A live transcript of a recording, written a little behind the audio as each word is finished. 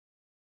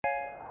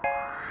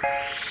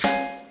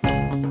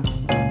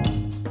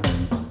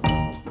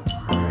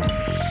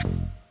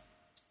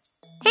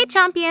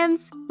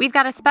Chompions! We've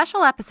got a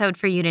special episode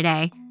for you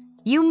today.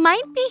 You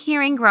might be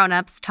hearing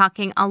grown-ups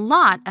talking a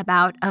lot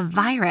about a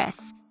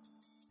virus.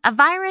 A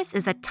virus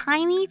is a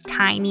tiny,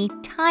 tiny,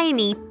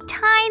 tiny,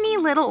 tiny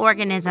little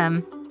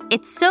organism.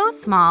 It's so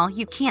small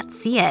you can't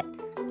see it,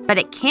 but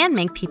it can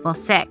make people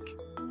sick.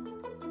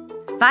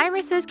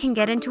 Viruses can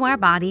get into our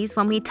bodies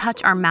when we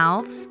touch our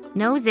mouths,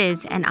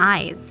 noses, and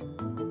eyes.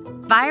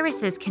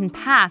 Viruses can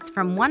pass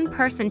from one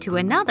person to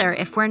another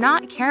if we're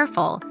not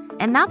careful,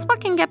 and that's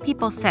what can get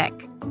people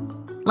sick.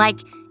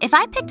 Like, if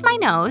I picked my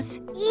nose,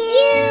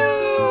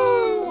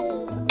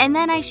 and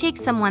then I shake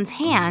someone's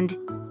hand,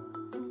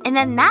 and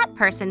then that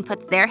person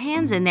puts their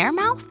hands in their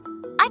mouth,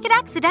 I could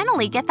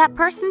accidentally get that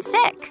person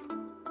sick.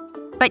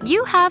 But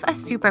you have a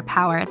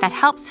superpower that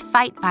helps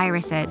fight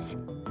viruses.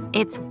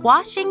 It's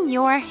washing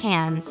your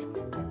hands.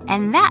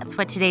 And that's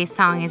what today's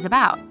song is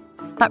about.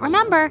 But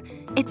remember,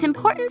 it's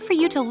important for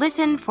you to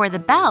listen for the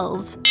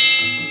bells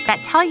that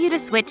tell you to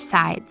switch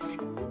sides.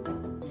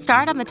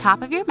 Start on the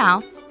top of your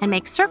mouth and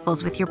make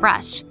circles with your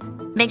brush.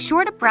 Make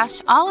sure to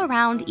brush all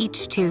around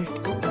each tooth.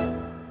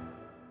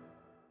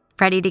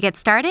 Ready to get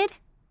started?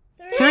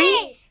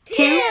 3,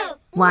 2,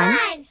 1,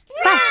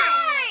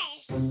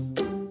 brush!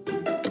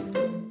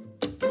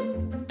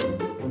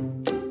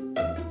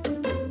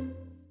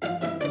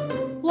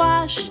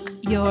 Wash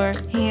your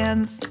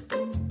hands.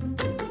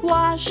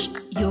 Wash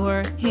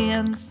your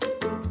hands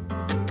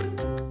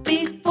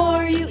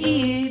before you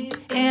eat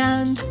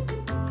and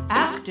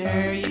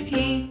after you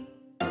pee.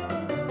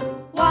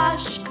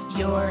 Wash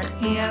your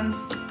hands.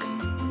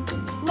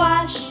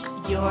 Wash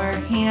your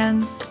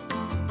hands.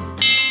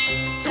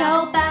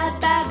 Tell bad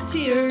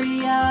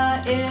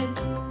bacteria it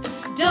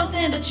don't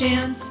stand a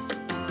chance.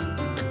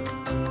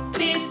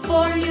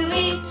 Before you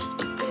eat,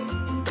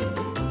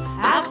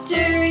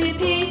 after you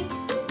pee,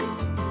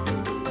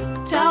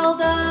 tell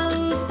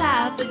those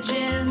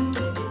pathogens,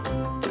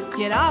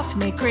 get off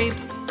me, creep.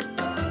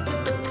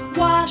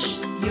 Wash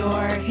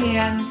your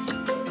hands.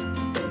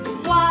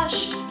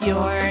 Wash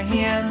your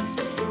hands.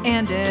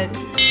 And it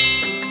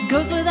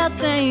goes without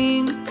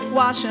saying,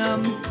 wash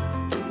 'em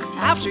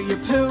after you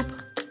poop.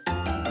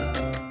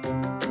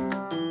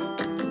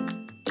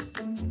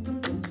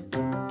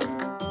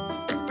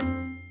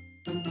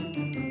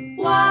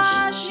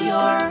 Wash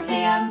your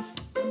hands.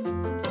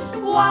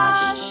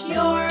 Wash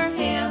your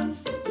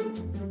hands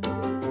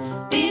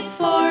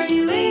before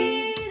you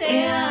eat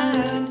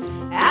and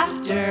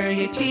after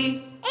you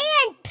pee.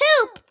 And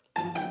poop!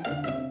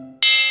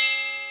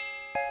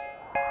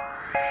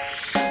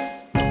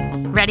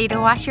 Ready to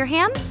wash your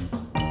hands?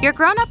 Your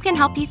grown-up can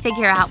help you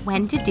figure out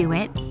when to do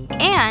it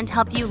and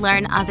help you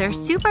learn other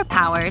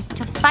superpowers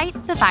to fight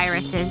the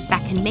viruses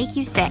that can make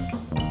you sick,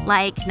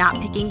 like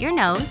not picking your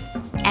nose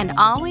and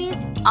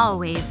always,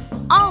 always,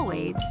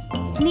 always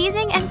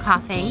sneezing and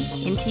coughing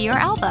into your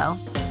elbow.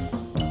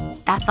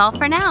 That's all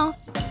for now.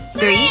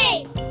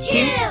 3,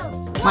 2,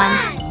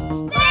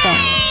 1, spin.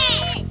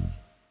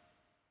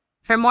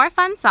 For more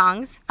fun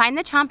songs, find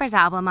the Chompers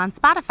album on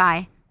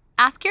Spotify.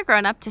 Ask your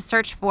grown-up to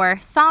search for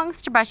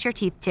songs to brush your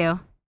teeth to.